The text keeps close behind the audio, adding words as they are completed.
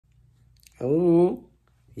Ooh.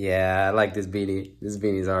 Yeah, I like this beanie. This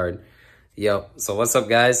beanie's hard. Yo, so what's up,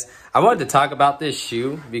 guys? I wanted to talk about this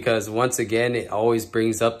shoe because once again, it always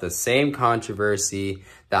brings up the same controversy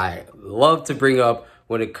that I love to bring up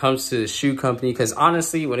when it comes to the shoe company. Because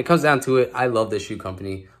honestly, when it comes down to it, I love this shoe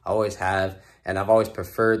company. I always have, and I've always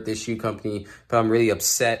preferred this shoe company, but I'm really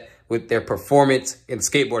upset with their performance in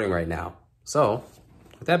skateboarding right now. So,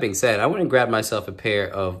 with that being said, I went and grabbed myself a pair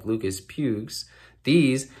of Lucas Puigs.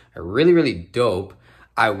 These are really, really dope.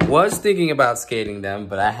 I was thinking about skating them,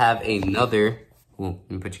 but I have another,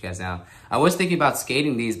 let me put you guys down. I was thinking about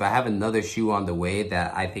skating these, but I have another shoe on the way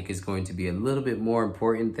that I think is going to be a little bit more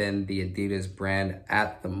important than the Adidas brand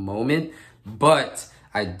at the moment. But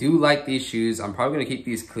I do like these shoes. I'm probably gonna keep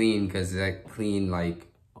these clean because they're clean, like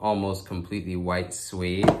almost completely white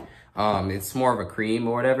suede. It's more of a cream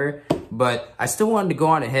or whatever, but I still wanted to go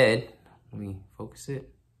on ahead. Let me focus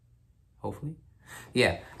it, hopefully.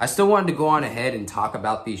 Yeah, I still wanted to go on ahead and talk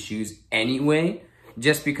about these shoes anyway,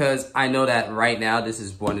 just because I know that right now this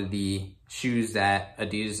is one of the shoes that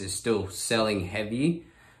Adidas is still selling heavy.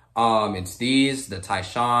 It's these, the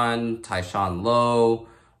Tyshawn Low,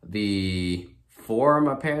 the Forum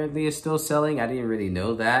apparently is still selling. I didn't really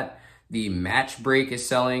know that. The Match Break is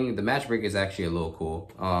selling. The Match Break is actually a little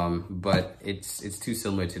cool, but it's too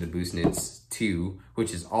similar to the Boost Knits 2,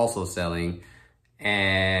 which is also selling.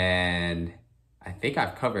 And I think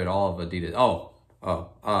I've covered all of Adidas.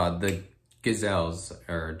 The Gazelles,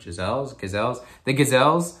 the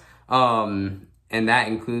Gazelles. And that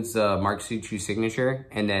includes the Mark Suchu signature.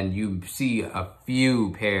 And then you see a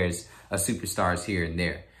few pairs of Superstars here and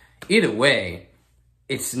there. Either way,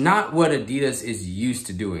 it's not what Adidas is used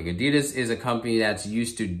to doing. Adidas is a company that's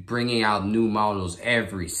used to bringing out new models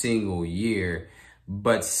every single year.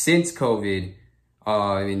 But since COVID,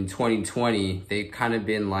 in 2020, they've kind of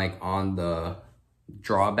been like on the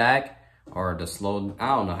drawback or the slow,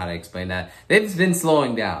 I don't know how to explain that. They've been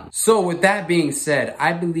slowing down. So with that being said,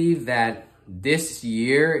 I believe that this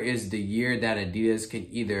year is the year that Adidas can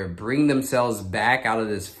either bring themselves back out of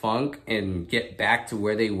this funk and get back to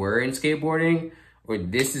where they were in skateboarding, or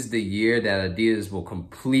this is the year that Adidas will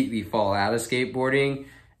completely fall out of skateboarding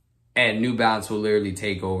and New Balance will literally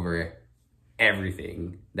take over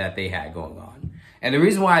everything that they had going on. And the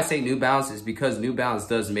reason why I say New Balance is because New Balance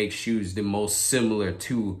does make shoes the most similar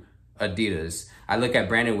to Adidas. I look at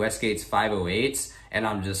Brandon Westgate's 508s and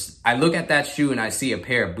I look at that shoe and I see a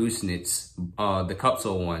pair of Boost Knits, the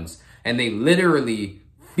cupsole ones, and they literally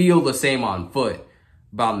feel the same on foot.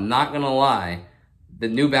 But I'm not gonna lie, the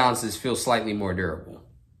New Balances feel slightly more durable.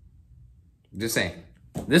 Just saying.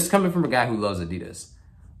 This is coming from a guy who loves Adidas.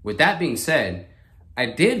 With that being said, I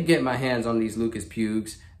did get my hands on these Lucas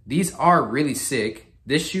Puigs. These are really sick.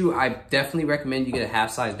 This shoe, I definitely recommend you get a half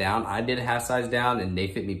size down. I did a half size down and they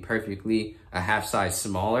fit me perfectly a half size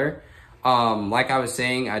smaller. Like I was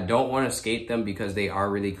saying, I don't want to skate them because they are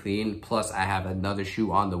really clean. Plus, I have another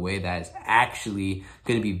shoe on the way that is actually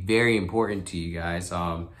going to be very important to you guys.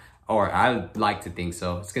 Or I like to think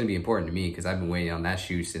so. It's going to be important to me because I've been waiting on that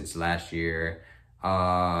shoe since last year,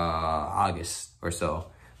 August or so.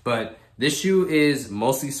 But this shoe is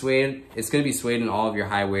mostly suede. It's going to be suede in all of your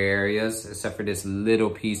high wear areas, except for this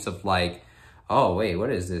little piece of like, oh wait,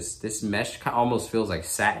 what is this? This mesh almost feels like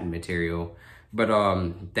satin material. But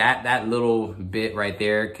that little bit right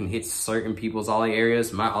there can hit certain people's ollie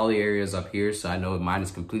areas. My ollie area is up here, so I know mine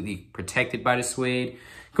is completely protected by the suede.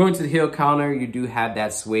 Going to the heel counter, you do have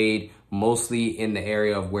that suede mostly in the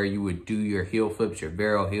area of where you would do your heel flips, your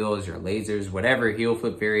barrel heels, your lasers, whatever heel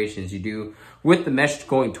flip variations you do, with the mesh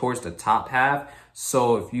going towards the top half.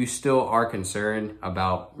 So if you still are concerned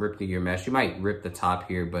about ripping your mesh, you might rip the top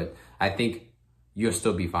here, but I think you'll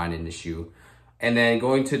still be fine in the shoe. And then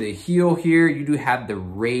going to the heel here, you do have the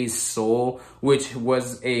raised sole, which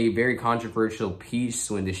was a very controversial piece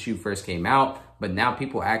when the shoe first came out. But now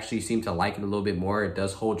people actually seem to like it a little bit more. It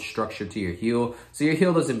does hold structure to your heel. So your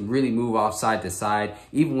heel doesn't really move off side to side.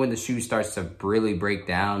 Even when the shoe starts to really break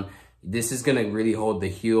down, this is gonna really hold the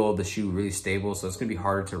heel of the shoe really stable. So it's gonna be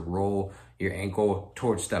harder to roll your ankle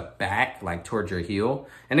towards the back, like towards your heel.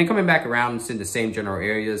 And then coming back around, it's in the same general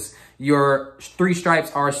areas. Your 3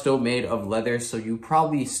 stripes are still made of leather, so you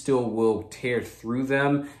probably still will tear through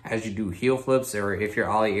them as you do heel flips, or if your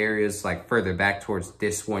ollie area is like further back towards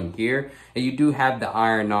this one here. And you do have the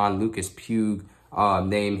iron-on Lucas Puig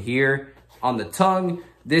name here on the tongue.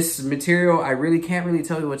 This material, I really can't really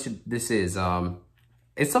tell you what this is.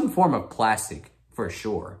 It's some form of plastic for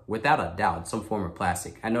sure, without a doubt, some form of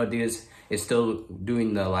plastic. I know Adidas is still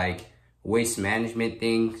doing the like waste management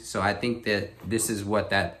thing. So I think that this is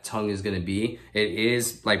what that tongue is going to be. It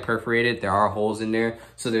is like perforated. There are holes in there.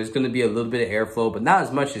 So there's going to be a little bit of airflow, but not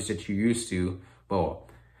as much as that you're used to. Well,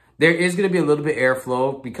 there is going to be a little bit of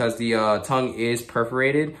airflow because the tongue is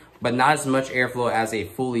perforated, but not as much airflow as a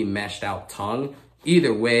fully meshed out tongue.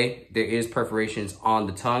 Either way, there is perforations on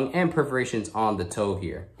the tongue and perforations on the toe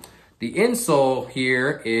here. The insole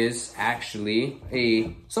here is actually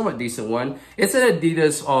a somewhat decent one. It's an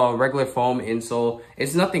Adidas regular foam insole.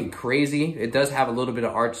 It's nothing crazy. It does have a little bit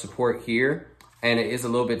of arch support here, and it is a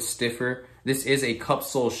little bit stiffer. This is a cup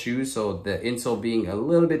sole shoe, so the insole being a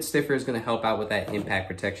little bit stiffer is going to help out with that impact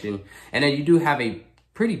protection. And then you do have a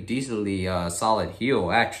pretty decently solid heel,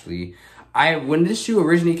 actually. When this shoe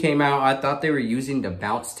originally came out, I thought they were using the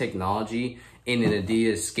bounce technology in an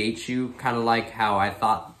Adidas skate shoe, kind of like how I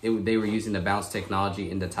thought they were using the bounce technology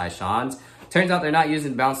in the Taishans. Turns out they're not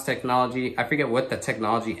using bounce technology. I forget what the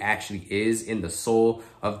technology actually is in the sole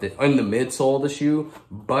of in the midsole of the shoe,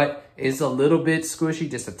 but it's a little bit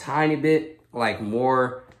squishy, just a tiny bit, like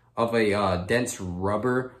more of a dense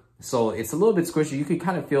rubber. So it's a little bit squishy. You can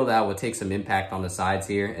kind of feel that would take some impact on the sides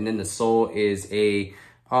here. And then the sole is a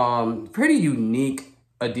pretty unique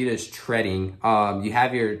Adidas treading. You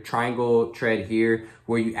have your triangle tread here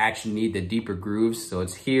where you actually need the deeper grooves. So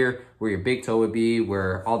it's here where your big toe would be,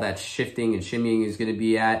 where all that shifting and shimmying is going to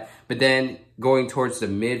be at. But then going towards the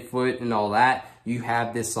midfoot and all that, you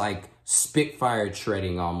have this like Spitfire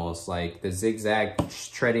treading, almost like the zigzag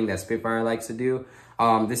treading that Spitfire likes to do.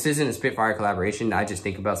 This isn't a Spitfire collaboration. I just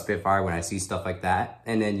think about Spitfire when I see stuff like that.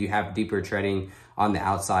 And then you have deeper treading on the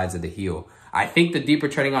outsides of the heel. I think the deeper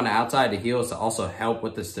treading on the outside of the heel is to also help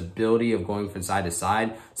with the stability of going from side to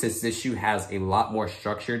side, since this shoe has a lot more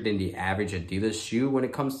structure than the average Adidas shoe when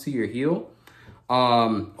it comes to your heel.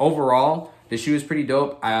 Overall, the shoe is pretty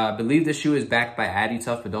dope. I believe the shoe is backed by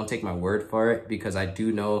Adidas, but don't take my word for it, because I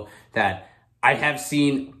do know that I have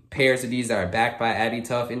seen pairs of these that are backed by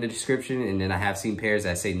Adidas in the description, and then I have seen pairs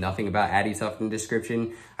that say nothing about Adidas in the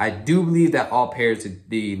description. I do believe that all pairs of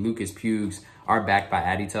the Lucas Puigs are backed by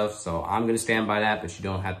Adidas, so I'm going to stand by that, but you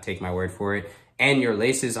don't have to take my word for it. And your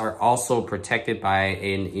laces are also protected by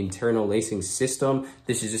an internal lacing system.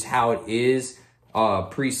 This is just how it is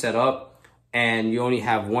pre-set up, and you only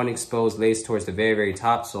have one exposed lace towards the very, very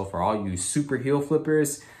top. So for all you super heel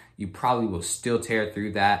flippers, you probably will still tear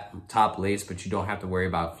through that top lace, but you don't have to worry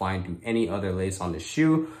about flying through any other lace on the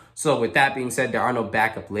shoe. So with that being said, there are no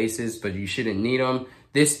backup laces, but you shouldn't need them.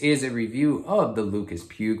 This is a review of the Lucas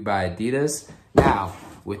Puig by Adidas. Now,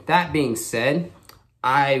 with that being said,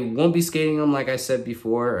 I won't be skating them like I said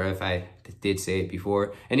before, or if I did say it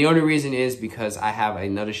before. And the only reason is because I have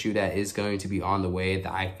another shoe that is going to be on the way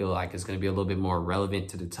that I feel like is going to be a little bit more relevant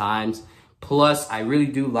to the times. Plus, I really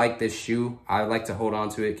do like this shoe. I like to hold on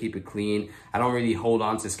to it, keep it clean. I don't really hold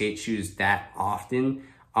on to skate shoes that often.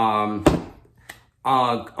 On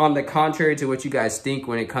the contrary to what you guys think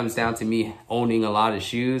when it comes down to me owning a lot of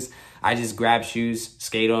shoes, I just grab shoes,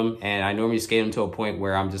 skate them, and I normally skate them to a point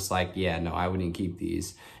where I'm just like, yeah, no, I wouldn't keep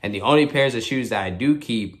these. And the only pairs of shoes that I do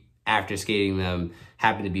keep after skating them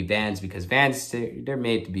happen to be Vans, because Vans, they're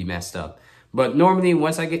made to be messed up. But normally,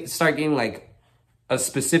 once I start getting like a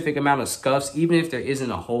specific amount of scuffs, even if there isn't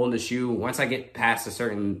a hole in the shoe, once I get past a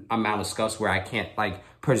certain amount of scuffs where I can't like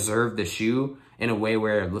preserve the shoe in a way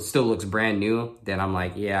where it still looks brand new, then I'm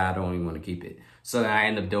like, yeah, I don't even want to keep it. So then I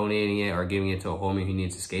end up donating it or giving it to a homie who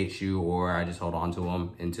needs a skate shoe, or I just hold on to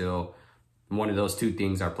them until one of those two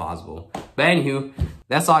things are plausible. But anywho,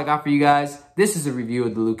 that's all I got for you guys. This is a review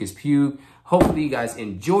of the Lucas Puig. Hopefully you guys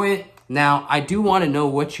enjoy it. Now, I do want to know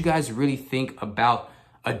what you guys really think about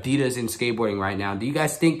Adidas in skateboarding right now. Do you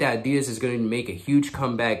guys think that Adidas is going to make a huge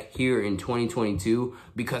comeback here in 2022?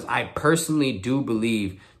 Because I personally do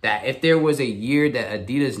believe that if there was a year that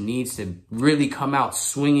Adidas needs to really come out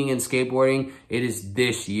swinging in skateboarding, it is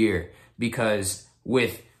this year. Because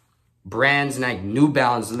with brands like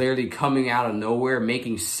NewBalance literally coming out of nowhere,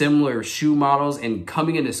 making similar shoe models and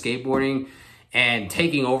coming into skateboarding and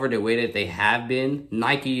taking over the way that they have been,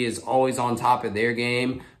 Nike is always on top of their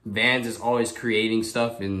game. Vans is always creating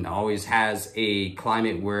stuff and always has a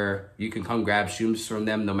climate where you can come grab shoes from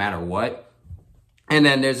them no matter what. And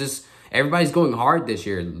then there's this, everybody's going hard this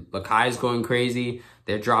year. Lakai's going crazy.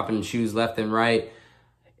 They're dropping shoes left and right.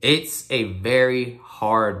 It's a very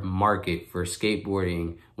hard market for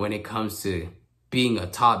skateboarding when it comes to being a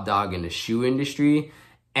top dog in the shoe industry.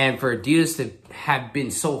 And for Adidas to have been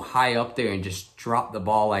so high up there and just drop the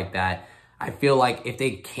ball like that, I feel like if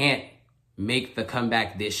they can't make the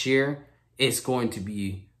comeback this year, it's going to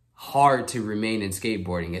be hard to remain in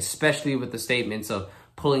skateboarding, especially with the statements of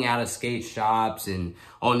pulling out of skate shops and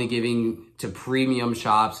only giving to premium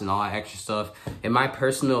shops and all that extra stuff. In my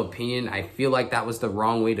personal opinion, I feel like that was the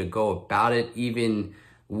wrong way to go about it, even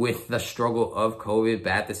with the struggle of COVID.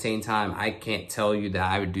 But at the same time, I can't tell you that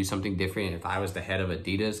I would do something different if I was the head of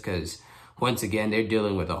Adidas, because once again, they're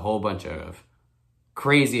dealing with a whole bunch of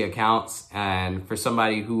crazy accounts. And for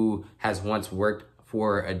somebody who has once worked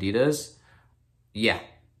for Adidas, yeah,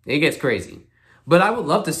 it gets crazy. But I would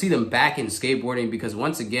love to see them back in skateboarding, because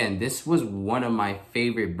once again, this was one of my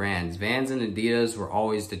favorite brands. Vans and Adidas were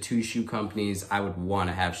always the two shoe companies I would want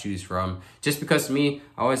to have shoes from. Just because to me,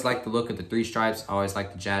 I always like the look of the 3 stripes. I always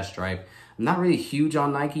like the jazz stripe. I'm not really huge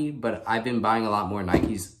on Nike, but I've been buying a lot more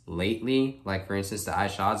Nikes lately. Like for instance, the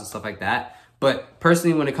iShots and stuff like that. But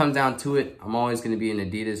personally, when it comes down to it, I'm always going to be an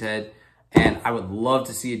Adidas head. And I would love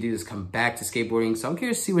to see Adidas come back to skateboarding. So I'm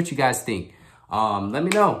curious to see what you guys think. Let me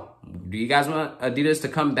know. Do you guys want Adidas to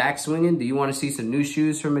come back swinging? Do you want to see some new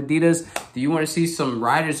shoes from Adidas? Do you want to see some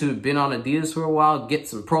riders who have been on Adidas for a while get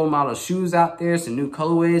some pro model shoes out there, some new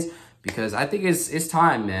colorways? Because I think it's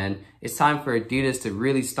time, man. It's time for Adidas to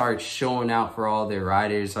really start showing out for all their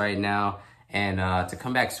riders right now, and to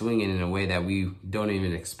come back swinging in a way that we don't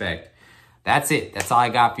even expect. That's it. That's all I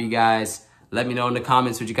got for you guys. Let me know in the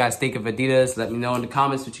comments what you guys think of Adidas. Let me know in the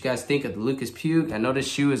comments what you guys think of the Lucas Puig. I know this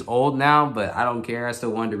shoe is old now, but I don't care. I still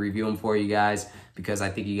wanted to review them for you guys because I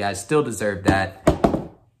think you guys still deserve that.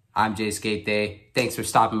 I'm Jay Skate Day. Thanks for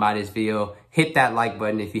stopping by this video. Hit that like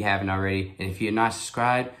button if you haven't already. And if you're not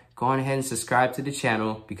subscribed, go on ahead and subscribe to the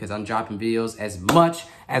channel, because I'm dropping videos as much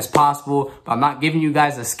as possible. But I'm not giving you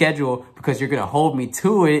guys a schedule because you're going to hold me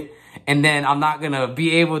to it. And then I'm not going to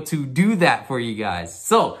be able to do that for you guys.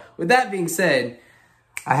 So with that being said,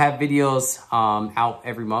 I have videos out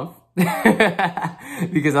every month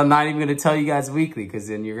because I'm not even going to tell you guys weekly, because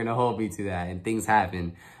then you're going to hold me to that and things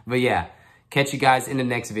happen. But yeah, catch you guys in the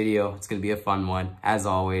next video. It's going to be a fun one. As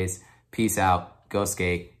always, peace out. Go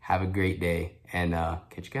skate. Have a great day. And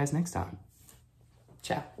catch you guys next time.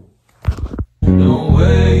 Ciao. Don't waste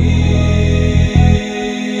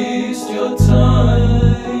your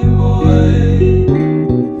time away.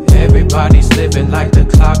 Everybody's living like the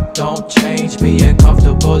clock don't change. Being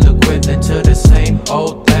comfortable, equivalent to the same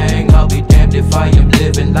old thing. I'll be damned if I am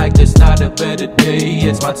living like there's not a better day.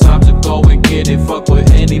 It's my time to go and get it. Fuck what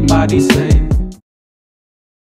anybody say.